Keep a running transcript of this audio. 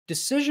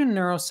decision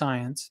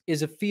neuroscience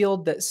is a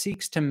field that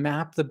seeks to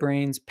map the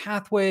brain's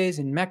pathways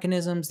and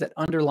mechanisms that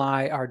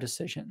underlie our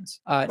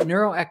decisions.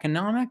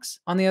 Neuroeconomics,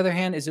 on the other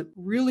hand, is a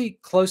really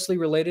closely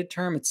related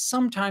term. It's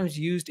sometimes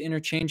used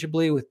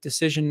interchangeably with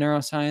decision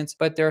neuroscience,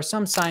 but there are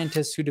some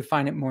scientists who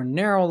define it more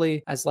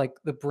narrowly as like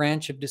the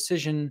branch of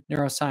decision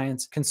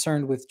neuroscience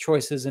concerned with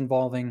choices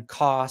involving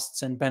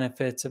costs and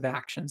benefits of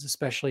actions,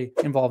 especially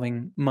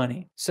involving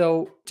money.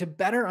 So to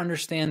better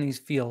understand these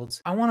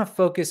fields, I want to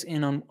focus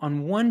in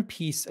on one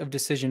piece of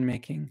decision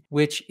making,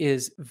 which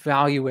is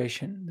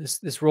valuation,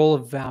 this role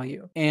of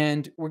value.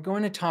 And we're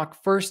going to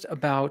talk first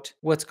about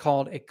what's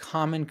called a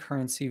common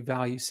currency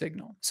value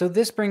signal. So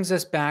this brings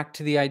us back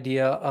to the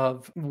idea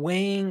of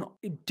weighing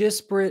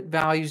disparate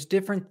values,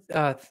 different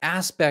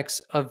aspects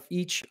of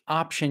each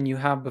option you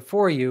have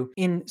before you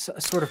in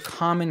a sort of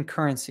common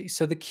currency.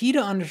 So the key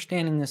to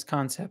understanding this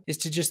concept is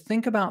to just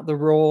think about the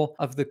role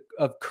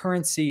of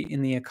currency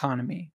in the economy.